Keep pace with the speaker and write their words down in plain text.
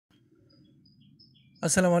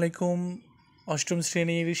আসসালামু আলাইকুম। অষ্টম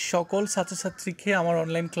শ্রেণীর সকল ছাত্রছাত্রীকে আমার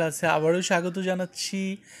অনলাইন ক্লাসে আবারও স্বাগত জানাচ্ছি।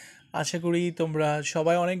 আশা করি তোমরা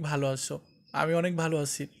সবাই অনেক ভালো আছো। আমি অনেক ভালো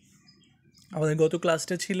আছি। আমাদের গত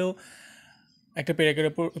ক্লাসটা ছিল একটা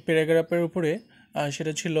প্যারাগ্রাফের উপরে,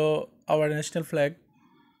 সেটা ছিল আওয়ার ন্যাশনাল ফ্ল্যাগ।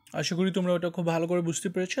 আশা করি তোমরা ওটা খুব ভালো করে বুঝতে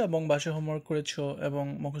পেরেছো এবং বাসায় হোমওয়ার্ক করেছো এবং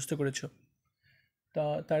মুখস্থ করেছো। তা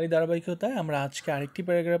তারই ধারাবাহিকতায় আমরা আজকে আরেকটি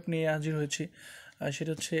প্যারাগ্রাফ নিয়ে হাজির হয়েছি। সেটা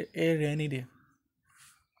হচ্ছে এ রেনি ডে।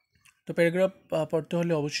 তো প্যারাগ্রাফ পড়তে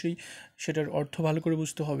হলে অবশ্যই সেটার অর্থ ভালো করে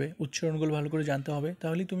বুঝতে হবে, উচ্চারণগুলো ভালো করে জানতে হবে,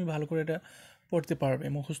 তাহলেই তুমি ভালো করে এটা পড়তে পারবে,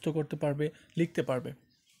 মুখস্থ করতে পারবে, লিখতে পারবে।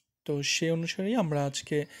 তো সেই অনুসারেই আমরা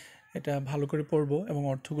আজকে এটা ভালো করে পড়বো এবং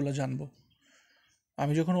অর্থগুলো জানবো।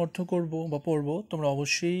 আমি যখন অর্থ করব বা পড়বো, তোমরা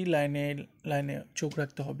অবশ্যই লাইনে লাইনে চোখ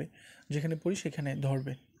রাখতে হবে, যেখানে পড়ি সেখানে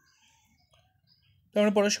ধরবে। তো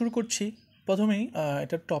আমরা পড়া শুরু করছি। প্রথমেই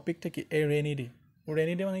এটার টপিকটা কি? A rainy day.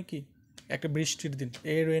 Rainy day মানে কি? একটা বৃষ্টির দিন।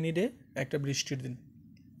 এ রেনি ডে একটা বৃষ্টির দিন।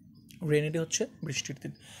 রেনি ডে হচ্ছে বৃষ্টির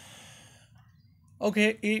দিন। ওকে,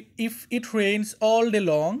 if it rains all day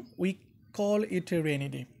long we call it a rainy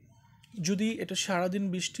day. যদি এটা সারাদিন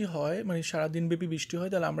বৃষ্টি হয়, মানে সারাদিন ব্যাপী বৃষ্টি হয়,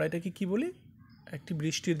 তাহলে আমরা এটাকে কি বলি? একটি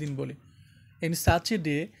বৃষ্টির দিন বলি। ইন সাচ এ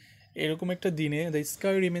ডে, এরকম একটা দিনে, দ্য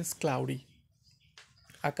স্কাই রিমেন্স ক্লাউডি,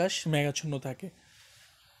 আকাশ মেঘাচ্ছন্ন থাকে।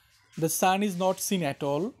 The sun is not seen at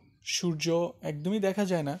all, সূর্য একদমই দেখা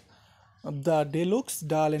যায় না। দ্য ডে লুকস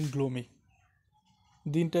ডাল অ্যান্ড গ্লোমি,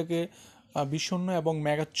 দিনটাকে বিষণ্ণ এবং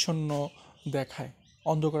মেঘাচ্ছন্ন দেখায়,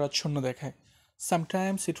 অন্ধকারাচ্ছন্ন দেখায়।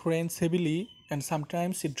 Sometimes it rains heavily and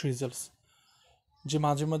sometimes it ড্রিজলস, যে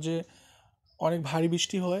মাঝে মাঝে অনেক ভারী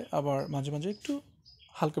বৃষ্টি হয়, আবার মাঝে মাঝে একটু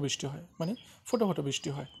হালকা বৃষ্টি হয়, মানে ফোটা ফোটা বৃষ্টি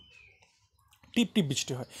হয়, টিপ টিপ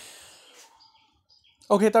বৃষ্টি হয়।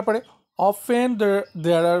 ওকে, তারপরে often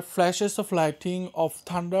there R flashes of lighting of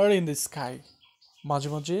thunder in the sky,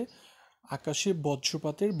 মাঝে মাঝে আকাশে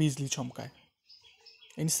বজ্রপাতের বিজলি চমকায়।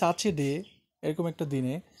 ইন সাচ এ ডে, এরকম একটা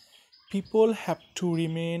দিনে, people have to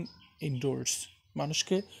remain endorse,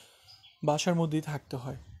 মানুষকে বাসার মধ্যেই থাকতে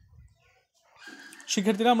হয়।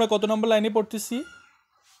 শিক্ষার্থীরা, আমরা কত নম্বর লাইনে পড়তেছি?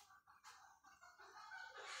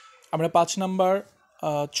 আমরা 5 নম্বর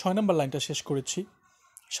 6 নম্বর লাইনটা শেষ করেছি,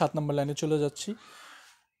 7 নম্বর লাইনে চলে যাচ্ছি।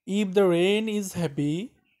 If the rain is heavy,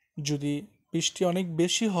 যদি বৃষ্টি অনেক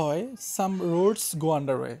বেশি হয়, সাম রোডস গো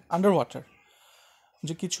আন্ডার ওয়াটার,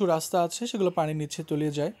 যে কিছু রাস্তা আছে সেগুলো পানির নিচে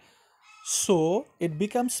তলিয়ে যায়। So it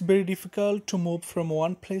becomes very difficult to move from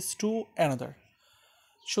one place to another,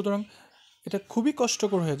 সুতরাং এটা খুবই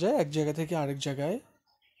কষ্টকর হয়ে যায় এক জায়গা থেকে আরেক জায়গায়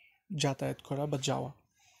যাতায়াত করা বা যাওয়া।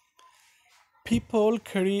 People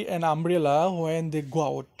carry an umbrella when they go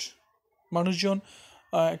out, মানুষজন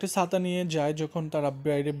একটা ছাতা নিয়ে যায় যখন তারা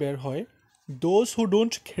বাইরে বের হয়। Those who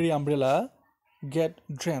don't carry umbrella gate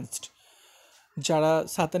ড্রেন্সড, যারা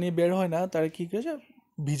ছাতা নিয়ে বের হয় না তারা কী করে যায়?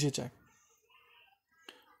 ভিজে যায়।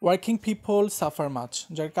 ওয়ার্কিং পিপল সাফার মাচ,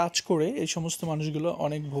 যারা কাজ করে এই সমস্ত মানুষগুলো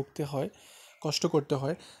অনেক ভুগতে হয়, কষ্ট করতে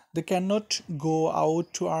হয়। They can not go out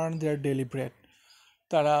to earn their daily bread,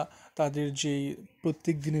 তারা তাদের যেই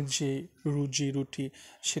প্রত্যেক দিনের যে রুটি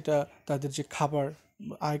সেটা, তাদের যে খাবার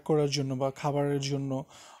আয় করার জন্য বা খাবারের জন্য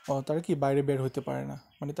তারা কি বাইরে বের হতে পারে না,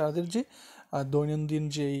 মানে তাদের যে দৈনন্দিন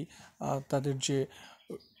যেই তাদের যে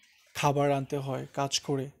খাবার আনতে হয় কাজ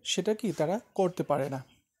করে, সেটা কি তারা করতে পারে না।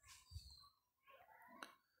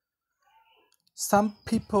 Some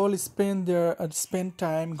people spend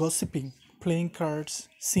time gossiping, playing cards,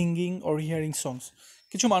 singing or hearing songs.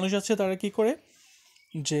 কিছু মানুষ আছে তারা কি করে,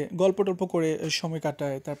 যে গল্প টল্প করে সময়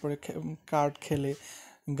কাটায়, তারপরে কার্ড খেলে,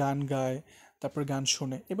 গান গায়, তারপরে গান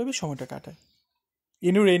শোনে, এভাবে সময়টা কাটায়।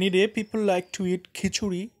 In a rainy day people like to it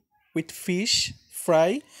khichuri with fish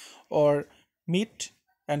fry or meet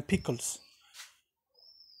and pickles.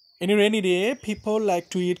 In a rainy day people like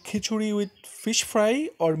to it khichuri with fish fry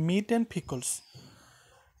or meet and pickles,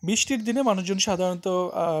 বৃষ্টির দিনে মানুষজন সাধারণত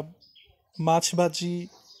মাছ ভাজি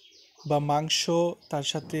বা মাংস, তার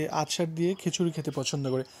সাথে আচার দিয়ে খিচুড়ি খেতে পছন্দ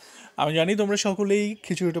করে। আমি জানি তোমরা সকলেই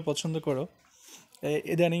খিচুড়িটা পছন্দ করো।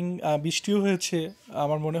 ইদানিং বৃষ্টিও হয়েছে,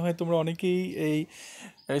 আমার মনে হয় তোমরা অনেকেই এই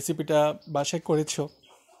রেসিপিটা বাসায় করেছো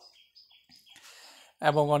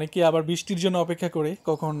এবং অনেকেই আবার বৃষ্টির জন্য অপেক্ষা করে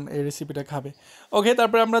কখন এই রেসিপিটা খাবে। ওকে,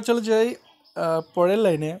 তারপরে আমরা চলে যাই পরের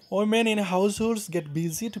লাইনে। Women in house holds gate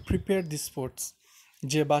busy to prepare this foods,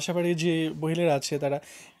 যে বাসাবাড়ির যে মহিলারা আছে তারা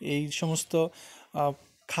এই সমস্ত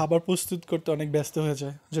খাবার প্রস্তুত করতে অনেক ব্যস্ত হয়ে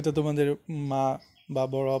যায়, যেটা তোমাদের মা বা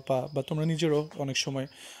বড় আপা বা তোমরা নিজেরও অনেক সময়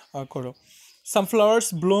করো। সাম flowers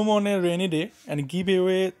Bloom on a rainy day and give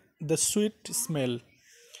away the sweet smell,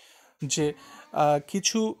 যে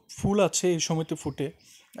কিছু ফুল আছে এই সময়তে ফুটে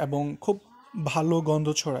এবং খুব ভালো গন্ধ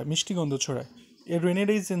ছড়ায়, মিষ্টি গন্ধ ছড়ায়। A rainy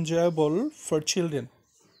day is enjoyable for children.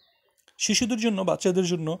 শিশুদের জন্য, বাচ্চাদের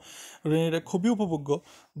জন্য রেনি ডে খুবই উপভোগ্য।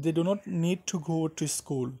 They do not need to go to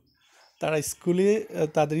school. তারা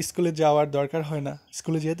তাদের স্কুলে যাওয়ার দরকার হয় না,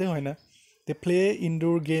 স্কুলে যেতে হয় না। They play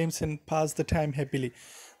indoor games and pass the time happily.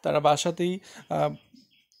 তারা বাসাতেই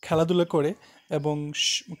খেলাধুলা করে এবং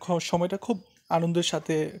সময়টা খুব আনন্দের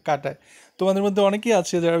সাথে কাটায়। তোমাদের মধ্যে অনেকেই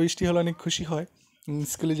আছে যারা বৃষ্টি হলে অনেক খুশি হয়,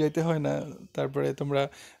 স্কুলে যাইতে হয় না, তারপরে তোমরা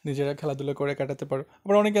নিজেরা খেলাধুলা করে কাটাতে পারো।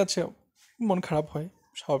 আবার অনেকে আছে মন খারাপ হয়,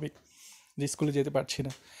 স্বাভাবিক, যে স্কুলে যেতে পারছি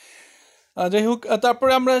না। যাই হোক,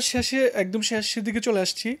 তারপরে আমরা একদম শেষের দিকে চলে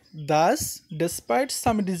আসছি। দাস ডেসপাইট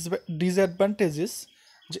সাম ডিসঅ্যাডভান্টেজেস,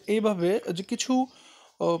 যে এইভাবে যে কিছু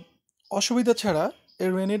অসুবিধা ছাড়া a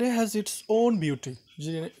rainy day has its own beauty,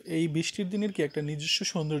 যে এই বৃষ্টির দিনের কি একটা নিজস্ব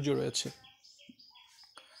সৌন্দর্য রয়েছে।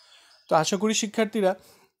 তো আশা করি শিক্ষার্থীরা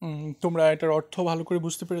তোমরা এটার অর্থ ভালো করে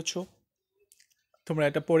বুঝতে পেরেছো। তোমরা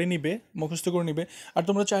এটা পড়ে নিবে, মুখস্থ করে নিবে। আর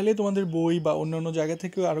তোমরা চাইলে তোমাদের বই বা অন্যান্য জায়গা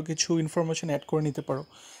থেকেও আরও কিছু ইনফরমেশন অ্যাড করে নিতে পারো,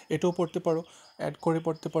 এটাও পড়তে পারো, অ্যাড করে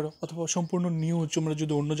পড়তে পারো। অথবা সম্পূর্ণ নিউজ তোমরা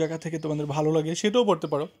যদি অন্য জায়গা থেকে তোমাদের ভালো লাগে সেটাও পড়তে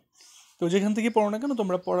পারো। তো যেখান থেকে পড়ো না কেন,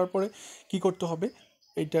 তোমরা পড়ার পরে কী করতে হবে,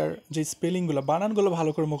 এটার যে স্পেলিংগুলো, বানানগুলো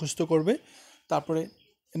ভালো করে মুখস্থ করবে। তারপরে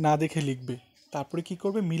না দেখে লিখবে। তারপরে কি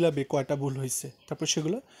করবে, মিলাবে কয়টা ভুল হয়েছে। তারপর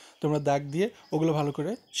সেগুলো তোমরা দাগ দিয়ে ওগুলো ভালো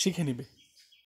করে শিখে নিবে।